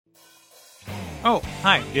Oh,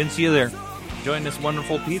 hi. Didn't see you there. Enjoying this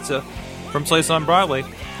wonderful pizza from Slice on Broadway.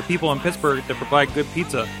 The people in Pittsburgh that provide good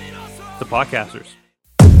pizza. The podcasters.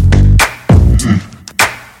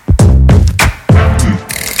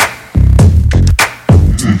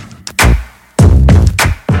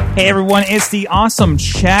 Hey everyone, it's the Awesome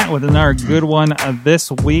Chat with another good one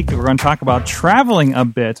this week. We're going to talk about traveling a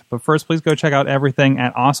bit, but first please go check out everything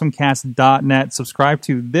at awesomecast.net. Subscribe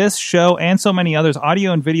to this show and so many others,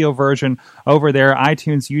 audio and video version over there,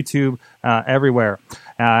 iTunes, YouTube, everywhere.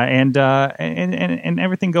 And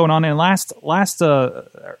everything going on. And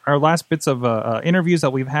our last bits of interviews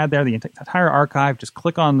that we've had there, the entire archive, just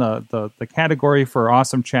click on the category for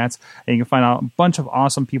Awesome Chats, and you can find out a bunch of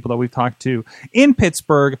awesome people that we've talked to in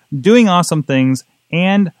Pittsburgh, doing awesome things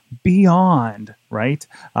and beyond, right?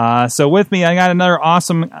 So with me, I got another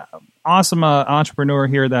awesome entrepreneur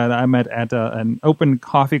here that I met at an open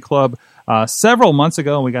coffee club several months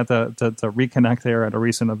ago, and we got to reconnect there at a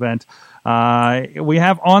recent event. We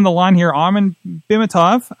have on the line here Armen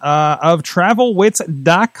Bimitov of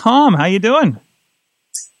TravelWits.com. How you doing?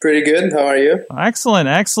 Pretty good. How are you?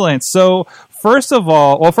 Excellent. So first of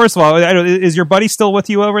all, is your buddy still with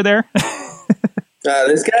you over there?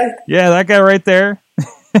 This guy? Yeah, that guy right there.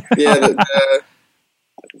 Yeah,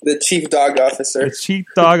 the chief dog officer. The chief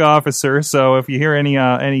dog officer. So if you hear any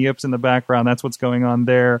yips in the background, that's what's going on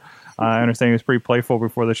there. I understand he was pretty playful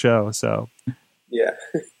before the show. So yeah.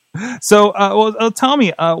 So tell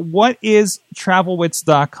me, what is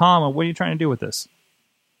TravelWits.com, and what are you trying to do with this?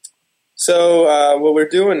 So what we're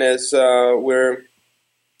doing is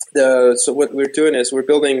we're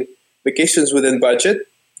building vacations within budget.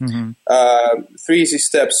 Mm-hmm. 3 easy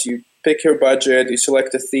steps. You pick your budget, you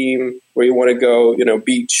select a theme where you want to go,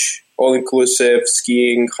 beach, all-inclusive,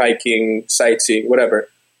 skiing, hiking, sightseeing, whatever.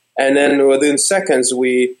 And then within seconds,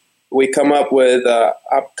 we come up with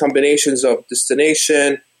combinations of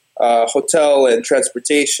destination, hotel, and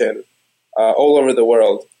transportation all over the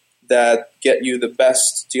world that get you the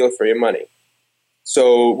best deal for your money.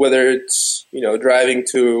 So whether it's, driving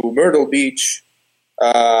to Myrtle Beach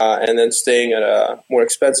and then staying at a more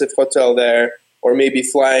expensive hotel there, or maybe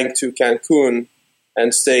flying to Cancun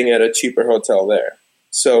and staying at a cheaper hotel there.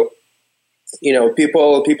 So,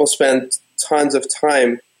 people spend tons of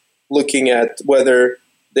time looking at whether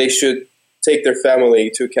they should take their family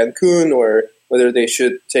to Cancun or whether they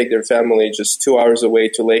should take their family just 2 hours away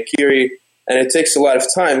to Lake Erie. And it takes a lot of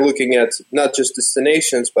time looking at not just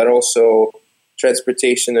destinations, but also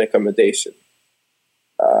transportation and accommodation.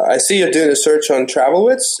 I see you're doing a search on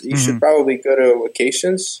TravelWits. You should probably go to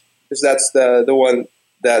Vacations, because that's the one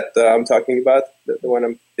that I'm talking about, the one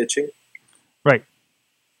I'm pitching. Right.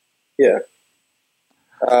 Yeah.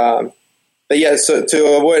 But yeah, so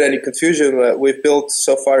to avoid any confusion, we've built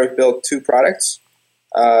 2 products.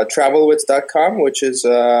 TravelWits.com, which is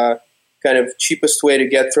kind of cheapest way to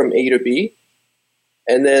get from A to B.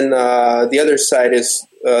 And then the other side is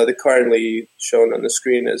the currently shown on the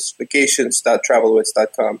screen is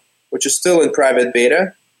vacations.travelwits.com, which is still in private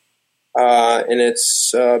beta. And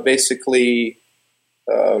it's basically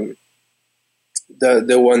the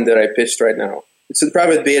one that I pitched right now. It's in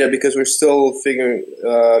private beta because we're still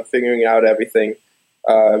figuring out everything,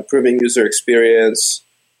 improving user experience.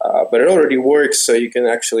 But it already works, so you can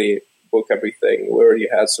actually book everything. We already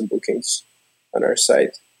had some bookings on our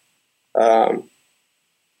site.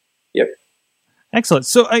 Yep. Excellent.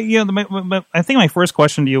 So, I think my first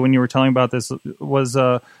question to you when you were telling about this was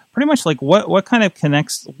pretty much like what kind of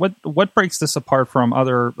connects, what breaks this apart from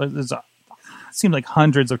other, it seems like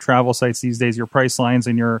hundreds of travel sites these days, your price lines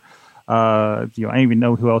and your, I don't even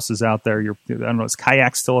know who else is out there. I don't know, is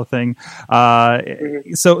kayak still a thing?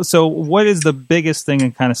 So what is the biggest thing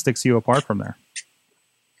that kind of sticks you apart from there?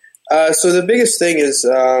 So the biggest thing is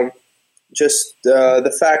just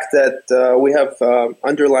the fact that we have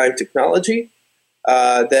underlying technology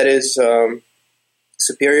that is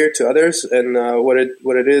superior to others, and what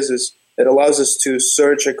it is it allows us to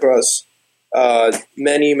search across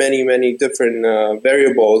many different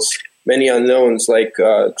variables, many unknowns, like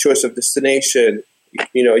choice of destination.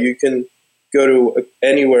 You can go to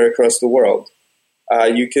anywhere across the world.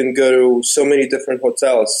 You can go to so many different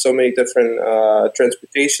hotels, so many different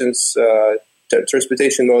transportation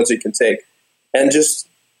modes you can take, and just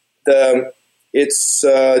its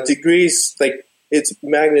degrees, like its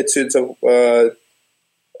magnitudes of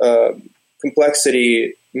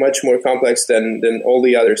complexity, much more complex than all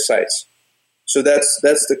the other sites. So that's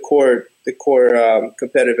the core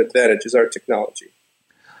competitive advantage is our technology.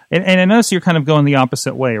 And I notice you're kind of going the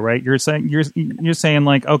opposite way, right? You're saying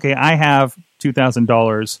like, okay, I have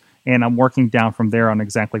 $2,000 and I'm working down from there on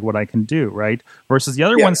exactly what I can do, right? Versus the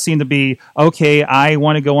other ones seem to be, okay, I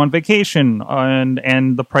want to go on vacation,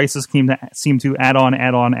 and the prices seem to add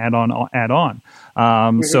on.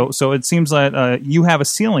 So it seems that you have a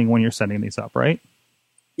ceiling when you're setting these up, right?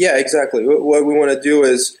 Yeah, exactly. What we want to do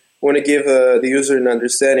is we want to give the user an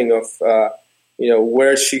understanding of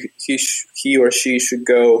where he or she should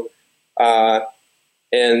go,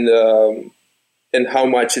 and how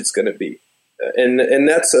much it's going to be, and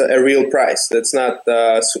that's a real price. That's not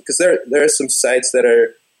because there are some sites that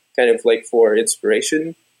are kind of like for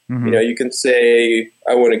inspiration. Mm-hmm. You can say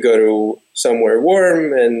I want to go to somewhere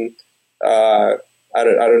warm, and I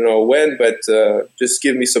don't know when, but just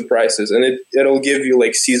give me some prices, and it'll give you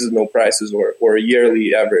like seasonal prices or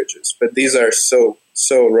yearly averages. But these are so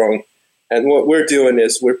wrong. And what we're doing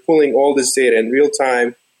is we're pulling all this data in real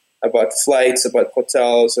time about flights, about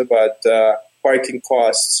hotels, about parking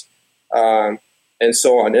costs, and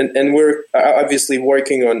so on. And we're obviously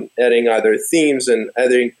working on adding other themes and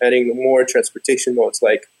adding more transportation modes,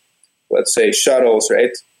 like, let's say, shuttles,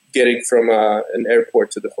 right? Getting from an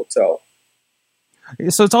airport to the hotel.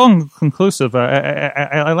 So it's all inclusive.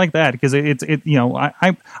 I like that because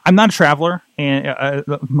I'm not a traveler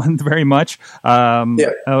and very much.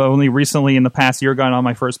 Only recently in the past year got on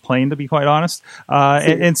my first plane, to be quite honest.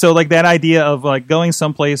 And so like that idea of like going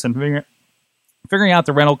someplace and figuring out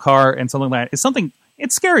the rental car and something like that is something.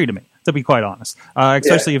 It's scary to me, to be quite honest,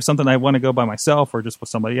 especially if something I want to go by myself or just with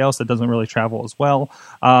somebody else that doesn't really travel as well.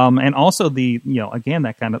 And also again,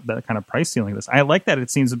 that kind of price ceiling. I like that it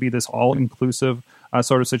seems to be this all inclusive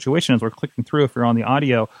sort of situation. As we're clicking through, if you're on the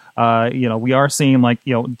audio, we are seeing like,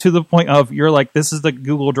 to the point of you're like, this is the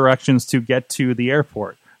Google directions to get to the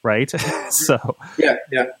airport, right? So yeah.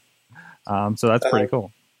 So that's pretty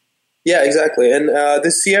cool. Yeah, exactly. And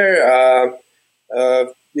this year,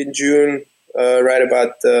 in June, right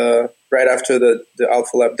after the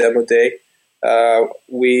Alpha Lab demo day,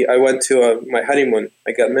 I went to my honeymoon.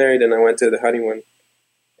 I got married and I went to the honeymoon,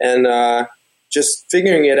 and just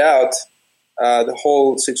figuring it out, the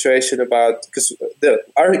whole situation because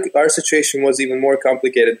our situation was even more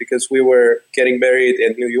complicated because we were getting married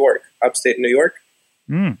in New York, upstate New York.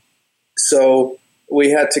 Mm. So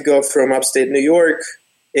we had to go from upstate New York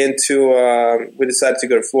we decided to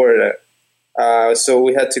go to Florida. So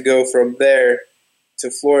we had to go from there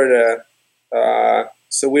to Florida.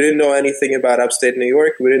 So we didn't know anything about upstate New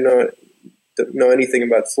York. We didn't know anything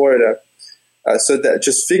about Florida. So that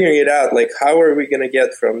just figuring it out, like how are we going to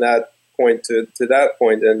get from that point to that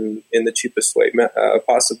point and in the cheapest way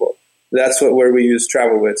possible. That's where we use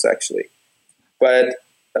Travelwitz actually. But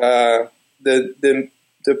the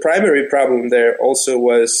primary problem there also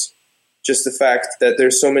was just the fact that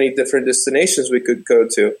there's so many different destinations we could go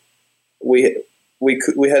to. We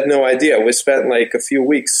had no idea. We spent like a few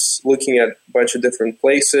weeks looking at a bunch of different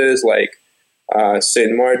places, like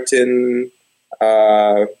St. Martin,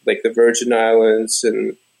 like the Virgin Islands,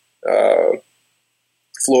 and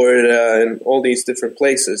Florida, and all these different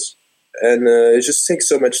places. And it just takes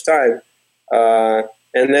so much time.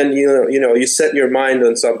 And then you set your mind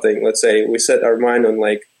on something. Let's say we set our mind on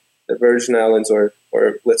like the Virgin Islands or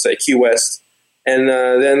let's say Key West, and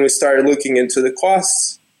then we started looking into the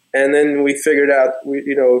costs. And then we figured out,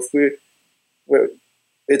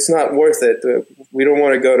 it's not worth it. We don't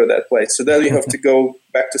want to go to that place. So then you have to go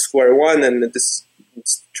back to square one and just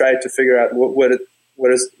try to figure out what are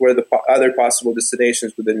the other possible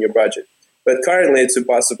destinations within your budget. But currently, it's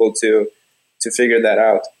impossible to figure that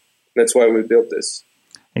out. That's why we built this.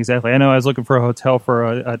 Exactly. I know I was looking for a hotel for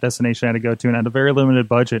a destination I had to go to, and I had a very limited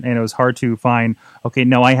budget, and it was hard to find, okay,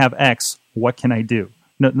 no, I have X. What can I do?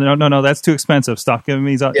 No, that's too expensive. Stop giving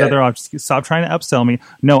me other options. Stop trying to upsell me.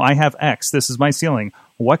 No, I have X. This is my ceiling.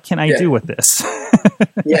 What can I do with this?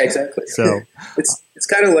 Yeah, exactly. So it's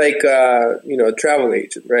kind of like a travel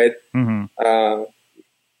agent, right? Mm-hmm.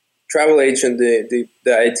 Travel agent. The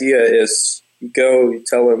idea is you go, you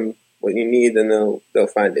tell them what you need, and they'll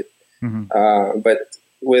find it. Mm-hmm. But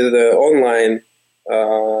with the online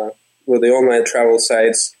travel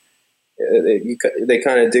sites, they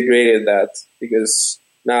kind of degraded that because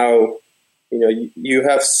now, you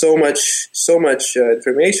have so much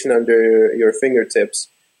information under your fingertips,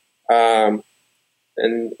 and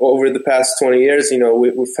over the past 20 years,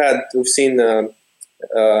 we've seen the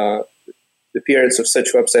appearance of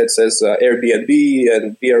such websites as Airbnb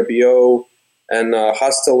and VRBO and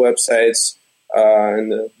hostel websites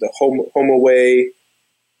and the HomeAway.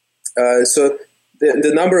 So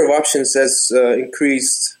the number of options has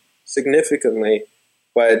increased significantly,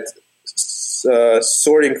 but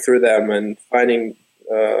sorting through them and finding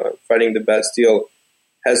the best deal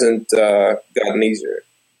hasn't gotten easier.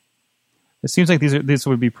 It seems like these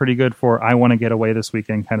would be pretty good for I want to get away this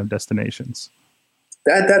weekend kind of destinations.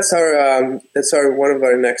 That's our one of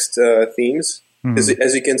our next themes. Mm-hmm.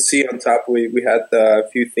 As you can see on top, we had a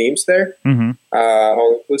few themes there. Mm-hmm.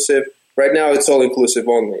 All inclusive. Right now, it's all inclusive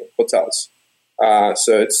only hotels.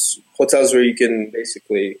 So it's hotels where you can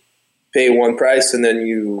basically pay one price and then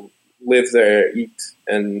you live there, eat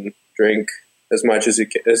and drink as much as you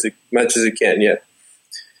can. Yeah.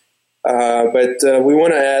 But we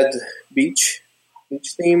want to add beach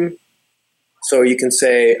theme. So you can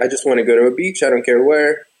say, I just want to go to a beach. I don't care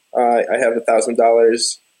where. I have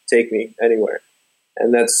 $1,000. Take me anywhere.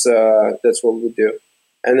 And that's what we do.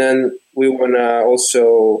 And then we want to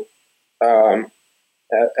also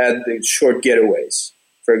add the short getaways.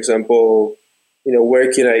 For example,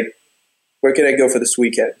 where can I go for this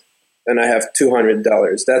weekend? And I have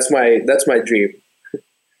 $200. That's my dream.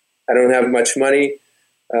 I don't have much money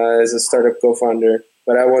as a startup co-founder,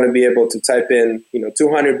 but I want to be able to type in,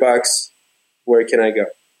 $200. Where can I go?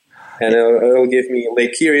 And it'll give me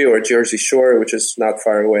Lake Erie or Jersey Shore, which is not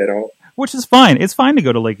far away at all. Which is fine. It's fine to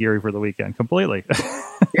go to Lake Erie for the weekend, completely.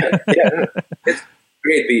 yeah. It's a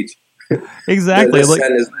great beach. Exactly. The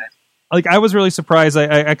sun is nice. Like I was really surprised.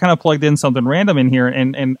 I kind of plugged in something random in here,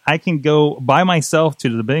 and I can go by myself to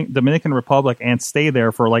the Dominican Republic and stay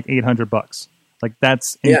there for like $800. Like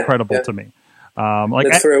that's incredible to me.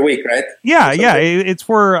 That's for a week, right? Yeah. It's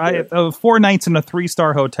for 4 nights in a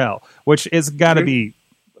 3-star hotel, which is got to be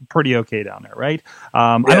pretty okay down there, right?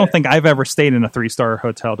 I don't think I've ever stayed in a 3-star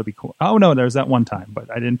hotel to be cool. Oh no, there's that one time,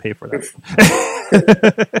 but I didn't pay for that.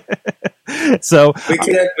 So we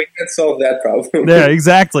can't solve that problem. Yeah,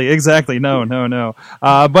 exactly. No.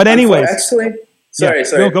 But anyways, actually, sorry.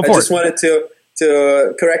 Go for I just wanted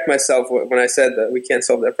to correct myself when I said that we can't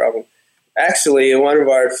solve that problem. Actually, one of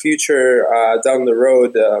our future down the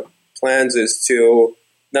road plans is to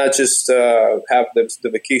not just have the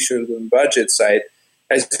vacations within budget site.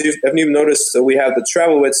 As you've noticed, we have the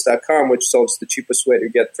travelwits.com, which solves the cheapest way to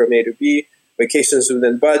get from A to B, vacations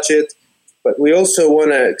within budget. But we also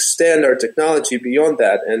want to extend our technology beyond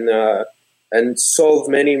that and solve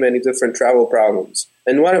many, many different travel problems.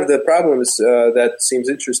 And one of the problems that seems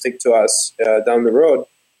interesting to us down the road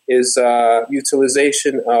is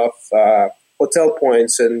utilization of hotel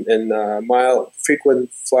points and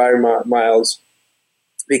frequent flyer miles.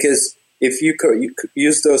 Because if you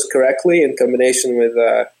use those correctly in combination with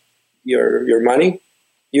your money,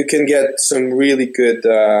 you can get some really good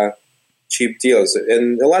cheap deals.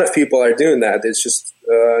 And a lot of people are doing that. It's just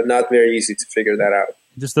not very easy to figure that out.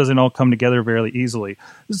 It just doesn't all come together very easily.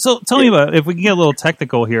 So tell me about, if we can get a little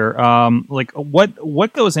technical here, like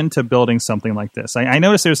what goes into building something like this? I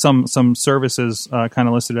noticed there's some services kind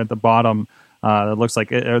of listed at the bottom. It looks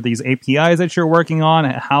like, are these APIs that you're working on?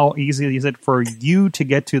 How easy is it for you to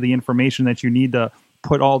get to the information that you need to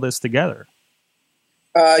put all this together?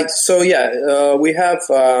 We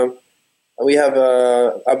have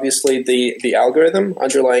obviously the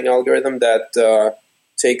underlying algorithm that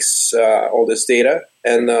takes all this data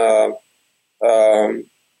and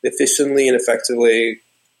efficiently and effectively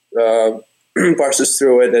parses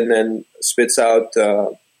through it and then spits out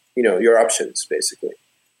your options basically.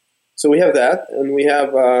 So we have that, and we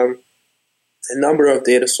have a number of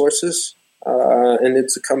data sources, and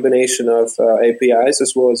it's a combination of APIs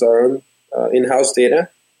as well as our own in-house data.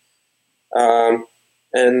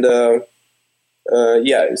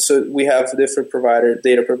 So we have different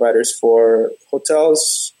data providers for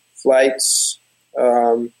hotels, flights,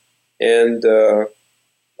 and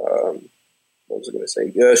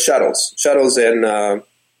shuttles and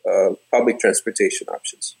public transportation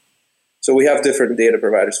options. So we have different data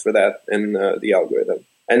providers for that and the algorithm.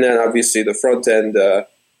 And then obviously the front end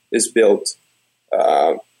is built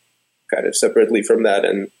kind of separately from that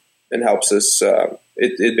and helps us.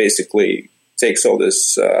 It basically takes all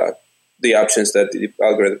this, the options that the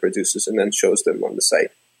algorithm produces and then shows them on the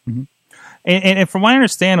site. Mm-hmm. And from what I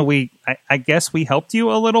understand, I guess we helped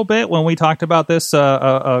you a little bit when we talked about this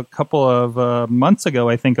a couple of months ago,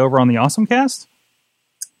 I think, over on the AwesomeCast.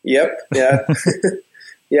 Yep. Yeah.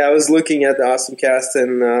 Yeah, I was looking at the AwesomeCast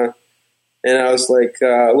and I was like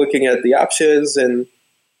looking at the options and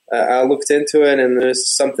I looked into it and there's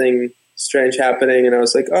something strange happening and I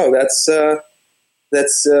was like, oh, that's a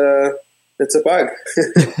bug.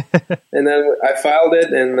 And then I filed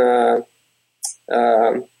it and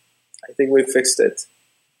I think we fixed it.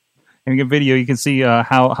 In the video, you can see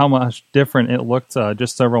how much different it looked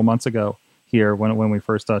just several months ago here when we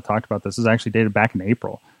first talked about this. This is actually dated back in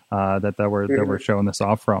April. that we're showing this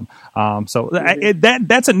off from.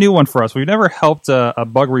 That's a new one for us. We've never helped a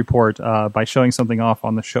bug report by showing something off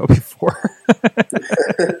on the show before.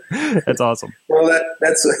 That's awesome. Well,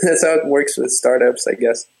 that's how it works with startups, I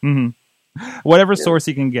guess. Mm-hmm. Whatever source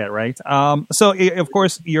you can get, right? So, of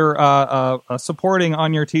course, you're supporting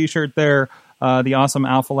on your T-shirt there the awesome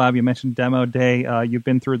Alpha Lab. You mentioned Demo Day. You've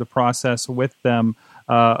been through the process with them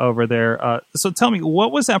over there. So tell me,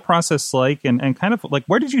 what was that process like, and kind of like,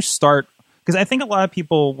 where did you start? Because I think a lot of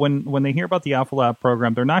people, when they hear about the Alpha Lab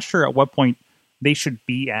program, they're not sure at what point they should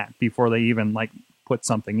be at before they even put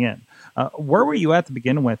something in. Where were you at to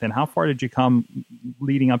begin with, and how far did you come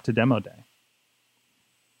leading up to Demo Day?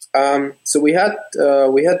 So we had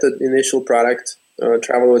the initial product,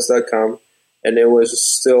 Travelers.com, and it was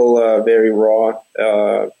still very raw,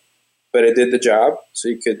 but it did the job, so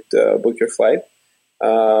you could book your flight.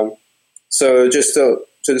 So just to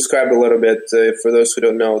describe a little bit, for those who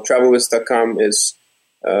don't know, Travelers.com is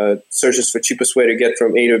searches for cheapest way to get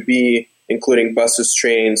from A to B, including buses,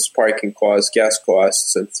 trains, parking costs, gas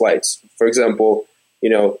costs, and flights. For example,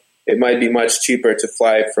 it might be much cheaper to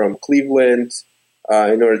fly from Cleveland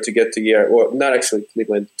in order to get to not actually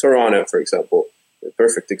Cleveland, Toronto, for example, a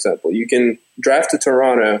perfect example. You can drive to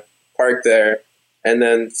Toronto, park there, and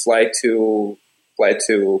then fly to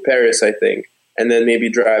Paris, I think, and then maybe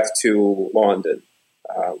drive to London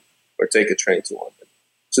or take a train to London.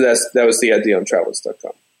 So that was the idea on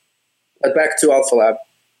Travels.com. But back to Alpha Lab,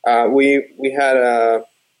 we had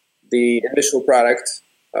the initial product,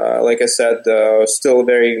 like I said, still a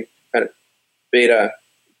very kind of beta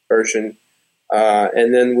version.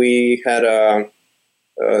 And then we had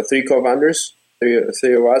three co-founders, three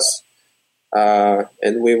of us,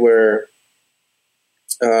 and we were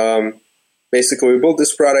basically we built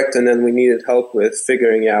this product, and then we needed help with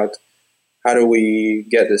figuring out how do we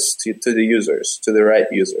get this to the users, to the right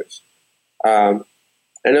users. And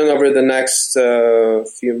then over the next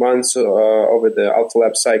few months, over the Alpha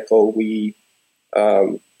Lab cycle, we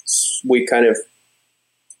kind of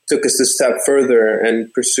took us a step further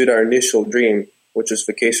and pursued our initial dream, which was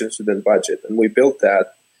vacations within budget. And we built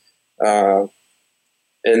that,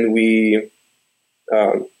 and we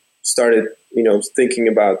started, thinking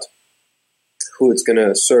about who it's going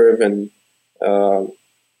to serve and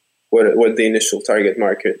what the initial target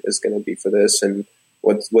market is going to be for this, and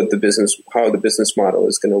how the business model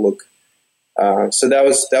is going to look. So that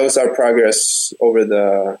was our progress over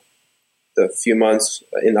the few months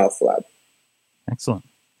in Alpha Lab. Excellent.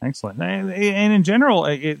 And in general,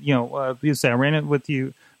 you say I ran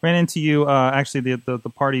into you actually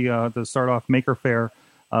the party to start off Maker Faire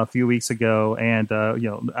a few weeks ago, and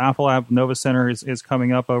Alpha Lab Nova Center is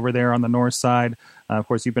coming up over there on the north side. Of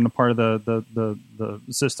course, you've been a part of the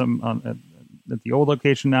system at the old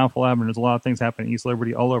location in Alpha Lab, and there's a lot of things happening in East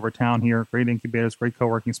Liberty all over town here. Great incubators, great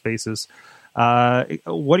co-working spaces.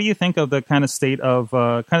 What do you think of the kind of state of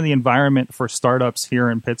kind of the environment for startups here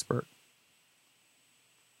in Pittsburgh?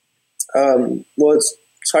 Well, it's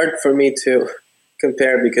hard for me to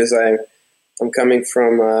compare because I'm coming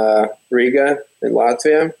from Riga in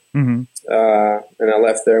Latvia, and I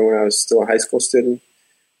left there when I was still a high school student.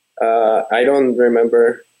 I don't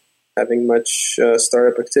remember having much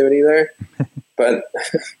startup activity there, but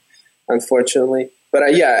unfortunately. But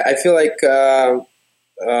I feel like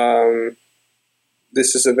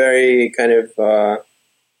this is a very kind of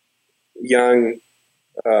young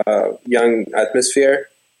atmosphere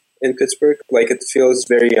in Pittsburgh. Like, it feels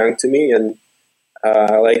very young to me, and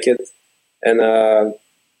I like it. And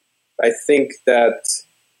I think that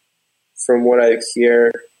from what I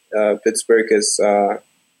hear, Pittsburgh is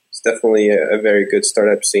definitely a very good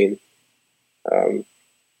startup scene. And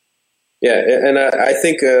I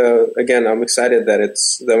think again, I'm excited that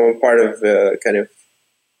I'm part of kind of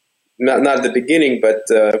not the beginning, but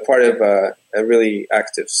part of a really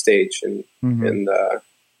active stage in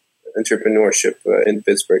entrepreneurship in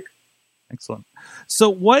Pittsburgh. Excellent. So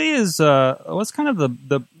what's kind of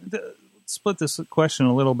the split this question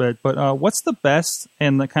a little bit, but what's the best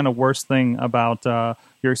and the kind of worst thing about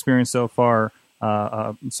your experience so far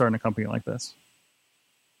starting a company like this?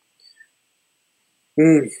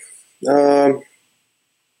 The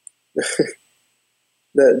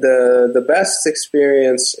best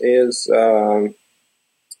experience is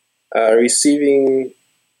receiving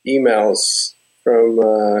emails from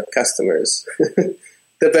customers.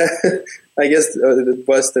 I guess the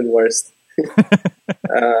best and worst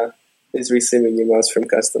is receiving emails from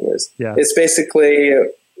customers. Yeah. It's basically,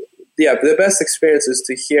 the best experience is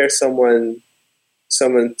to hear someone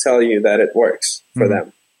tell you that it works for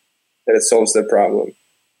them, that it solves their problem.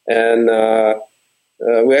 And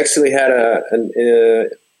we actually had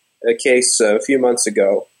a case a few months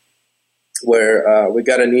ago where we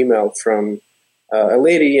got an email from a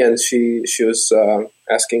lady, and she was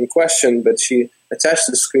asking a question, but she attached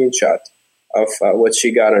a screenshot of what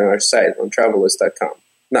she got on our site on Travelist.com.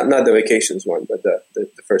 Not the vacations one, but the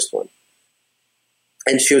first one.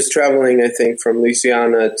 And she was traveling, I think, from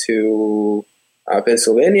Louisiana to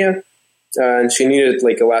Pennsylvania, and she needed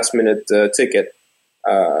like a last-minute ticket.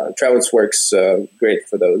 Travelist works great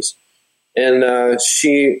for those. And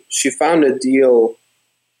she found a deal,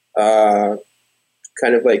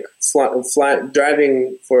 kind of like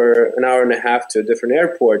driving for an hour and a half to a different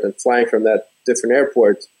airport and flying from that different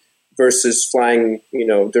airport versus flying,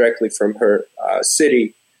 directly from her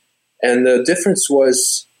city. And the difference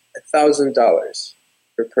was $1,000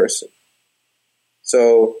 per person.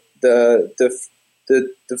 So the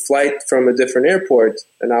flight from a different airport,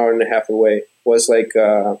 an hour and a half away, was like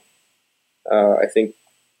I think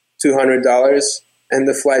 $200, and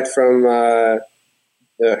the flight from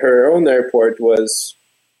her own airport was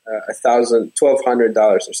 $1,200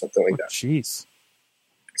 or something like that. Jeez.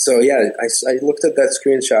 So yeah, I looked at that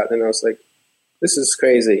screenshot and I was like, this is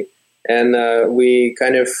crazy. And we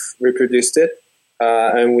kind of reproduced it,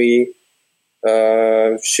 and we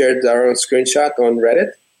shared our own screenshot on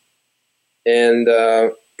Reddit, and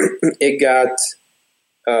it got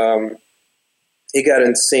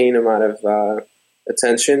insane amount of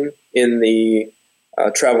attention in the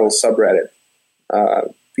travel subreddit.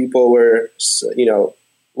 People were,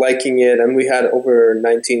 liking it, and we had over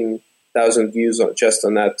 19,000 views on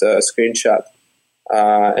that screenshot,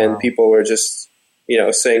 and people were just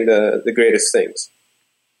saying the greatest things.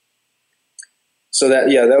 So that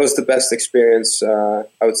was the best experience, I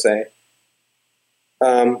would say.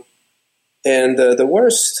 And the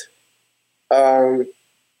worst, I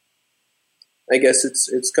guess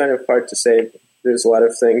it's kind of hard to say. There's a lot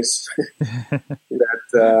of things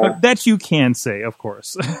that you can say, of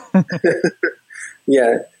course.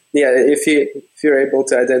 Yeah. If you're able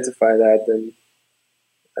to identify that, then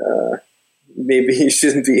maybe you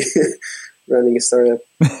shouldn't be running a startup.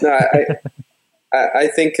 No, I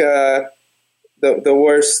think the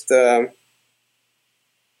worst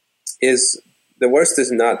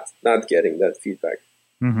is not getting that feedback.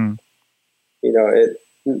 Mm-hmm.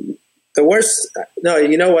 The worst. No,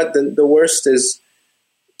 you know what? The worst is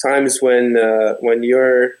times when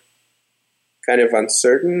you're kind of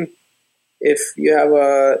uncertain if you have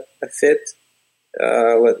a fit.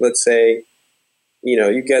 Let's say,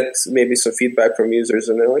 you get maybe some feedback from users,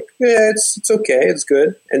 and they're like, "Yeah, it's okay, it's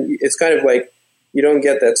good," and it's kind of like you don't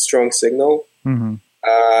get that strong signal. Mm-hmm.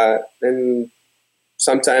 And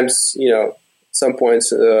sometimes, at some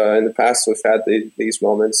points in the past, we've had these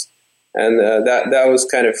moments. And that was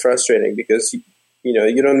kind of frustrating because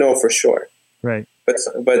you don't know for sure, right? But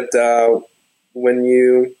when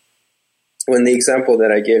the example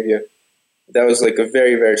that I gave you, that was like a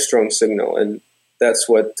very, very strong signal, and that's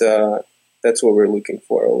what we're looking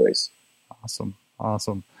for always. Awesome.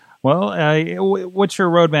 Well, what's your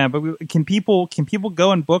roadmap? Can people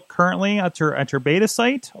go and book currently at your beta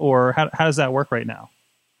site, or how does that work right now?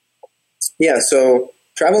 Yeah, so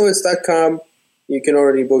Travelist.com. You can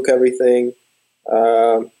already book everything,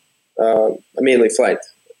 mainly flight.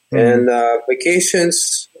 Mm-hmm. And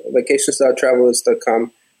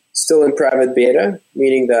vacations.travelist.com, still in private beta,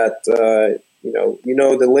 meaning that the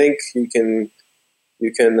link, you can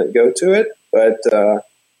go to it, but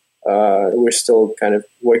we're still kind of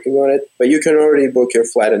working on it. But you can already book your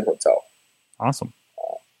flight and hotel. Awesome.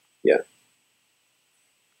 Yeah.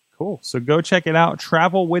 Cool. So go check it out,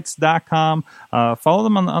 travelwits.com. Follow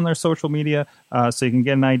them on their social media so you can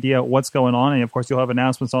get an idea of what's going on. And, of course, you'll have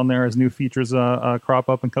announcements on there as new features crop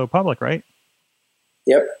up and go public, right?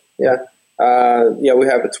 Yep. Yeah. We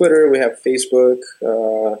have a Twitter. We have Facebook.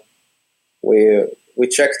 We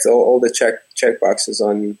checked all the check boxes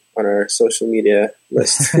on our social media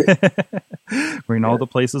list. We're in all the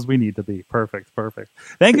places we need to be. Perfect.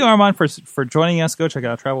 Thank you, Armand, for joining us. Go check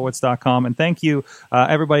out travelwits.com. And thank you,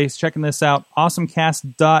 everybody, who's checking this out.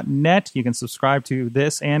 Awesomecast.net. You can subscribe to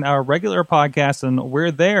this and our regular podcast, and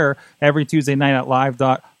we're there every Tuesday night at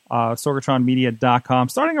live.sorgatronmedia.com,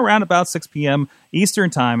 starting around about 6 p.m. Eastern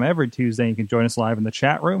Time every Tuesday. You can join us live in the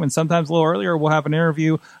chat room, and sometimes a little earlier we'll have an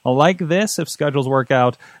interview like this if schedules work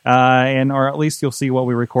out, or at least you'll see what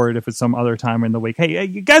we recorded if it's some other time in the week. Hey,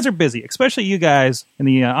 you guys are busy, especially you guys in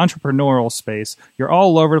the entrepreneurial space. You're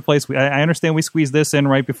all over the place. I understand we squeezed this in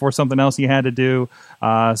right before something else you had to do,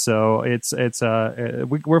 so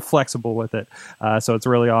we're flexible with it. So it's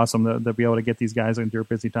really awesome to be able to get these guys into your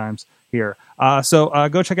busy times here. So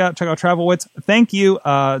go check out out Travelwitz. Thank you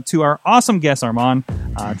to our awesome guest, Armand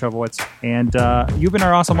Travelwitz. And you've been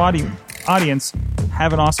our awesome audience.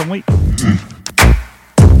 Have an awesome week.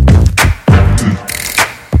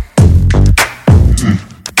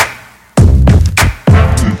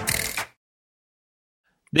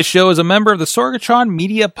 This show is a member of the Sorgatron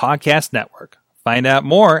Media Podcast Network. Find out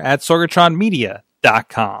more at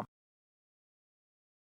sorgatronmedia.com.